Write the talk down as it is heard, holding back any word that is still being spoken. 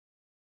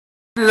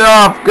It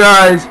off,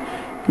 guys.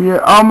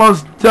 We're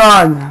almost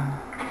done.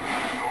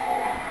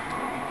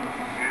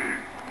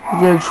 We're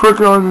gonna trick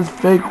out this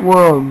fake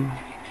world.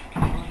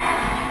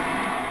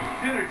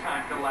 Dinner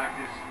time,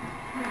 Galactus.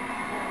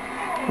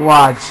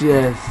 Watch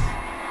this.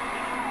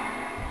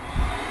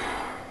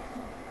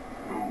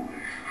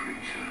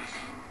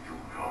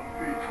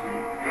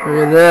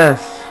 Look at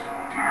this.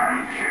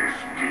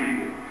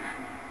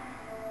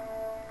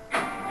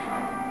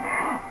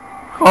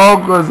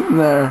 Hulk was in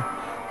there.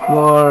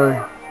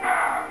 Lord.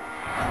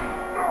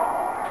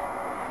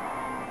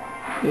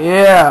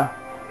 Yeah.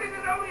 This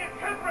is only a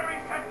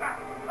temporary setback.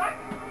 I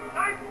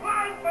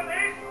plan for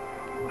this.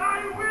 I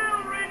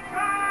will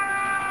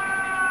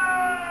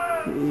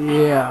return.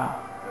 Yeah.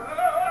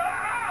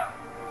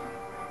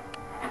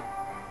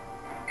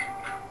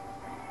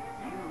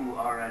 You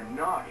are a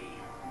naughty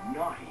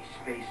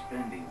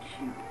space-bending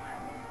cube.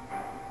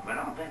 But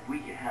I'll bet we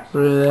can have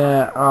some. Look at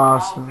that.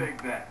 Awesome. I'll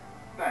take that.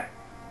 Thanks.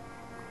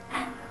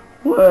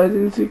 Why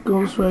didn't it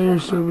Ghost Rider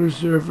Silver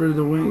Surfer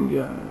the wing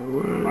guy?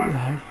 Where the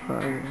heck are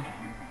they?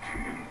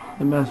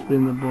 It must have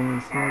been the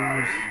bonus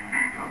levels.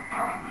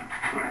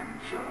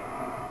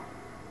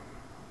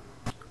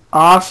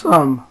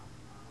 Awesome.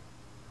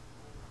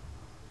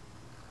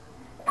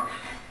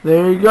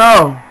 There you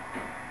go.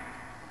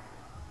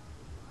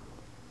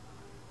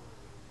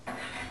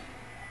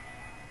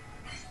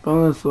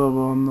 Bonus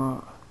level, I'm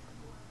not.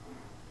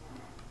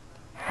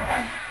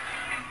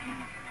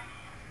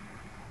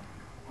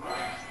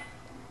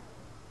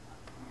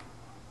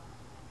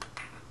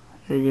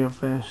 Here you go,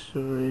 fast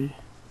story.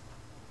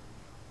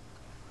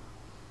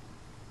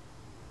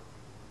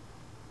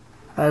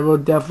 I will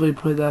definitely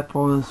put that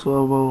bonus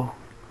level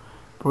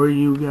for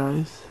you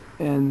guys,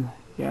 and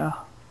yeah.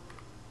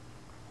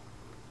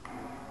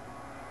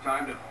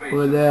 Time to face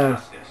Look at that.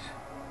 justice.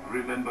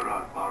 Remember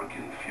our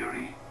bargain,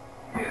 Fury?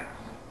 Yes.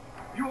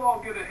 You all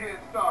get a head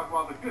start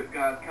while the good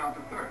guys count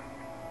to 30.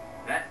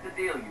 That's the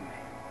deal you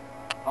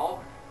made.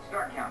 Hulk,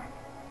 start counting.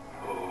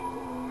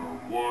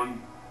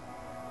 1,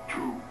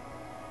 2,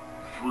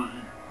 3.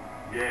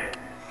 Yes,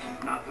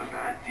 not a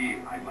bad deal,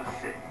 I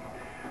must say.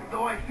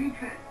 Though I think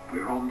that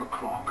we're on the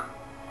clock.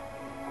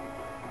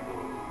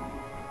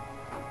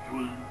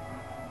 3,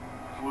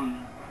 3,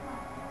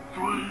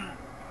 3.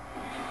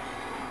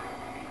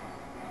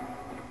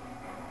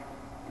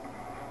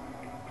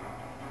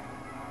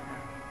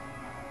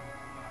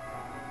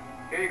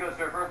 Here you go,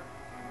 Surfer.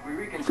 We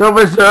reconstruct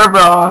Silver Surfer,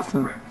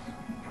 awesome. bricks.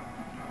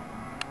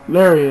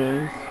 There he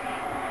is.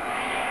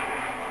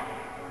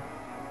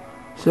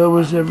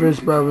 Silver Surfer is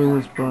probably in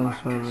this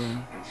bonus level.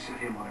 And set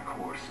him on a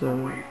course So-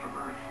 away from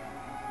Earth.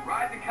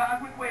 Ride the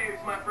cosmic waves,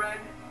 my friend.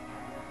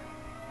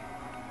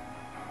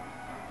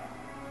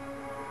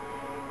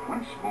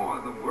 Once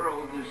more, the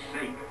world is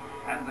safe,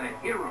 and the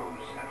heroes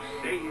have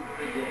saved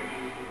the day.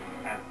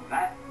 And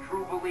that,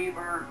 true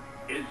believer,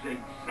 is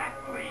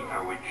exactly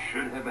how it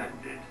should have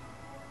ended.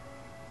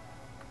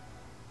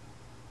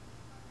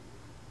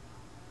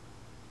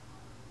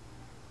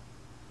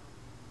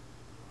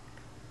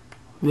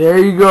 There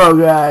you go,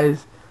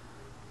 guys.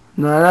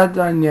 No, not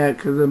done yet,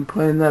 because I'm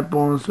playing that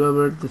bonus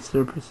over at the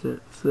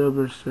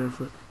Silver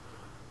Surfer.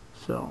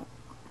 So,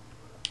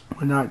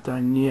 we're not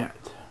done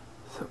yet.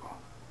 So,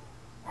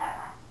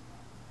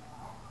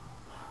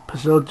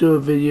 but I'll do a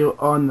video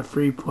on the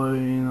free play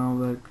and all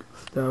that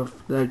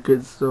stuff, that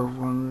good stuff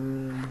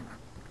on there.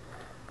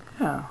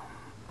 Yeah.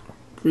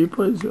 Free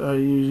plays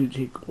usually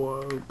take a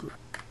while,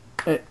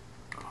 but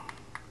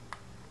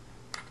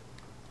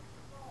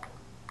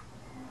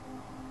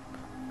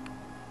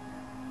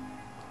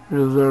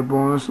here's our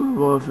bonus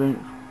level, I think.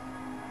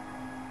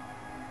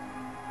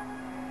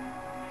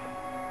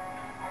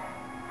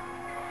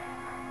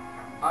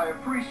 I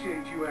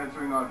appreciate you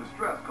answering our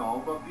distress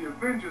call, but the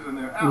Avengers and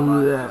their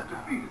allies that.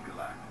 just defeated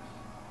Galactus.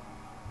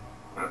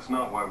 That's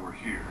not why we're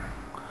here.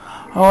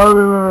 Oh, I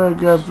remember I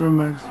got from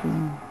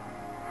X-Men.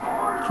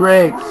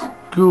 Drake's,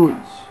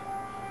 Goots,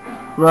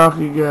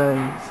 Rocky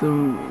Guy,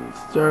 some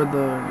Star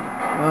the,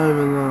 I don't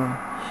even know.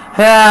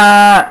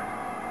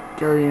 Ha!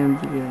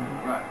 Guardians again.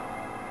 Right.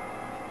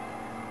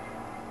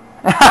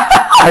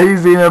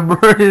 He's eating a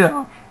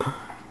burrito.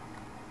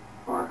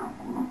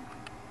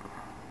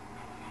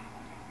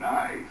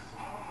 Nice.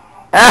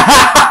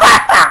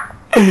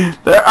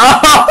 They're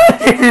all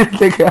eating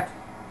together.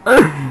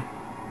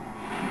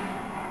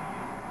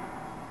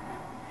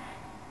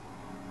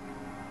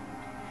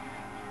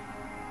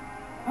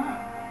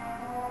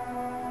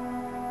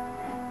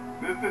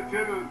 Mr.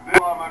 Tibbs,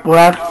 still on my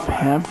Black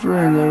Panther,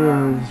 I never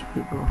heard of these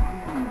people.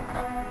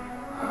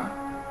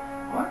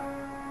 What?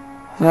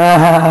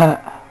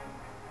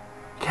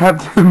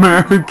 Captain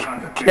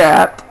America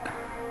Cat.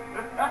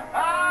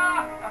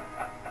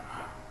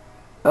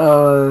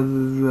 Oh, this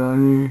is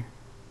funny.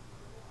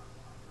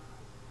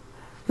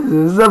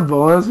 This is a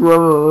bonus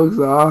level, it looks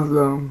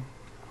awesome.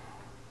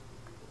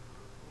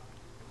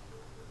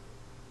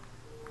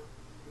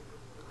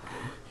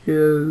 Yes,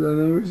 I've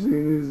never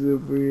seen these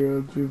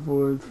superheroes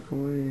before, it's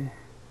funny.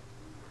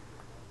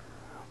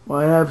 Well,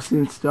 I have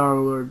seen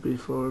Star-Lord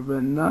before,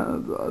 but none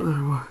of the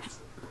other ones.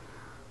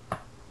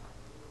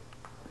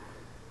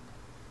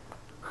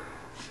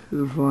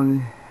 It's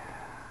funny.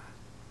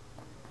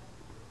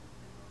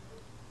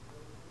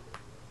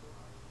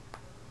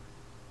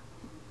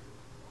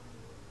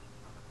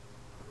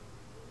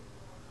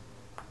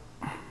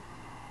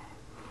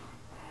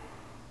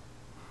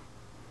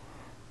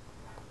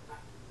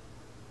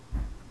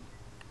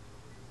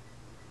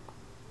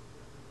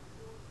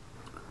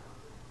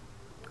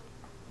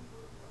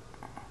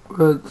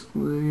 Let's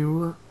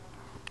leave.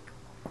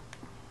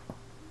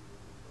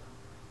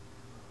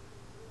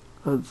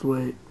 Let's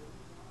wait.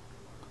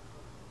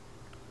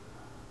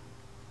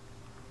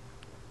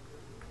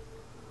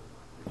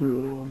 Do we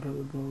really want to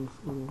the bonus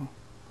level?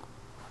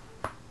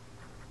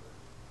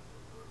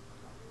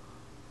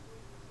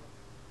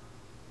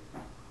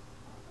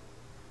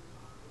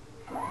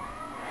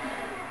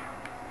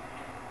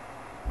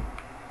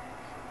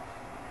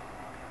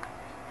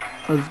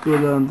 Let's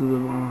go down to the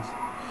bonus.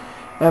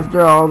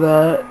 After all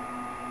that,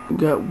 I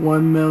got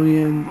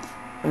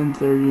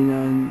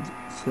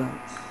 $1,039,000.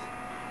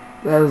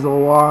 That is a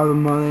lot of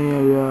money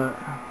I got.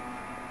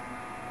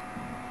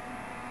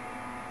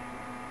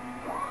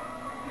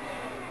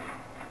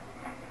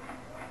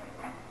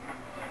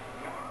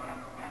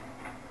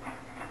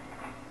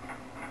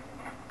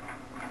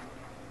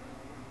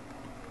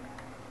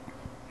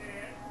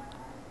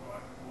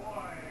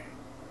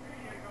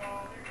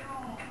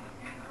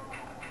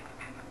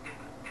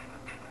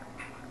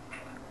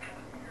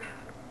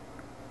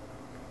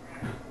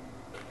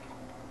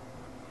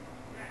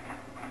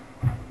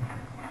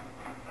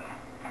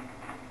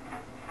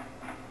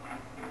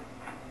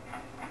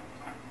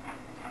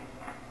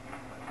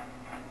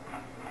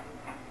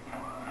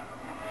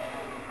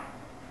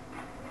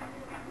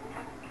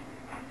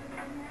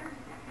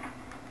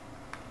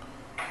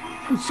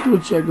 Let's go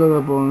check out the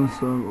bonus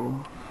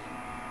level.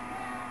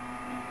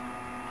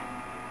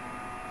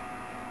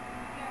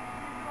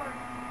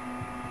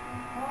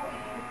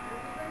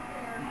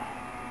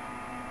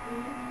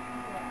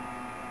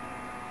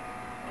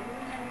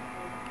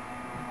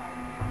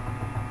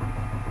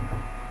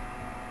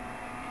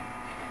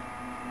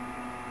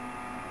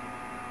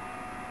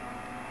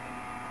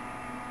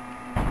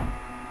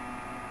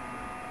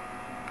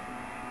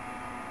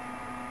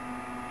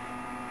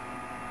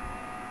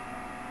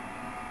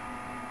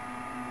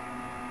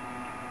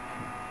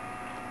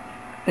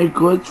 It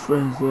glitched for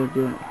a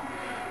second.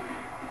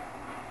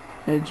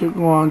 It took a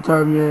long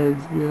time to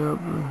get up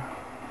there.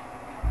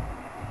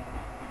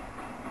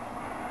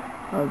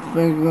 I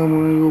think I'm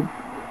gonna go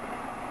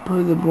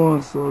play the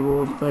bonus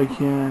level if I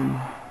can.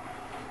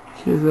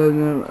 Cause I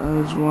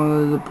just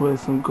wanted to play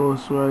some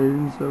Ghost Rider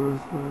and stuff.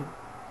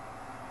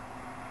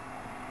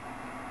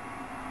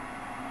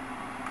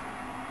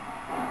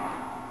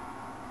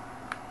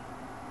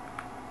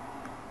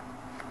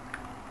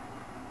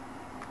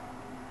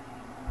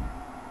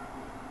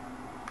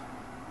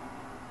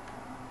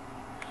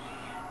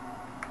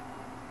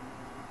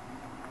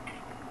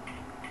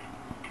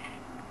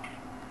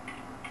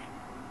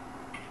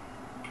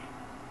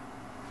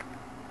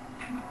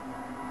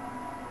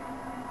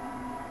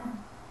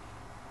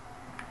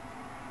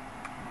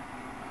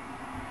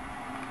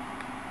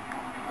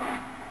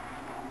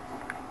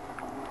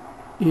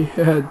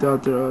 Yeah,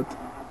 Dr. Otis.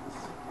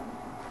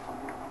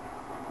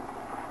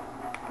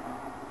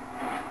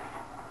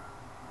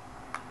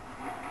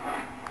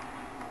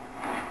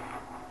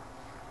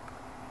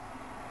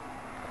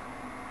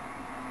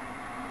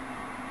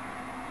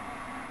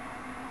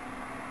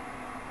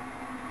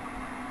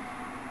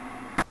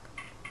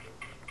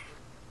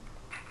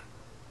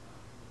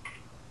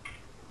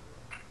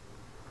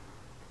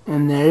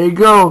 And there you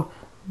go.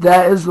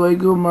 That is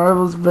Lego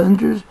Marvel's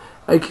Avengers.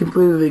 I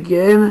completed the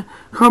game.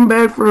 Come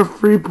back for a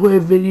free play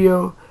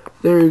video.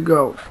 There you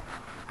go.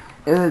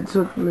 And it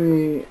took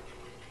me...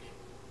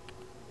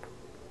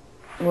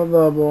 What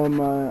level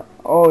am I?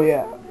 Oh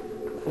yeah.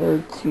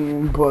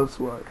 13 plus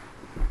what?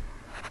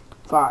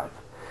 5.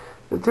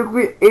 It took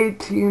me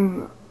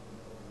 18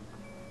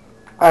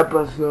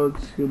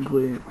 episodes to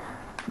complete.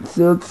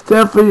 So it's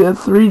definitely a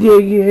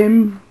 3-day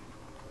game.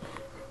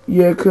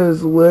 Yeah,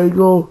 because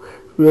Lego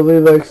really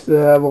likes to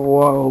have a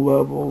lot of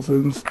levels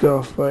and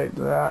stuff like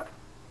that.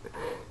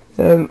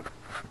 And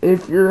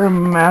if you're a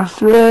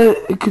master at it,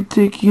 it could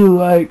take you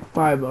like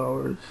 5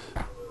 hours.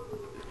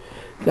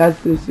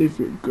 That's just if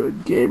you're a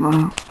good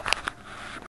gamer.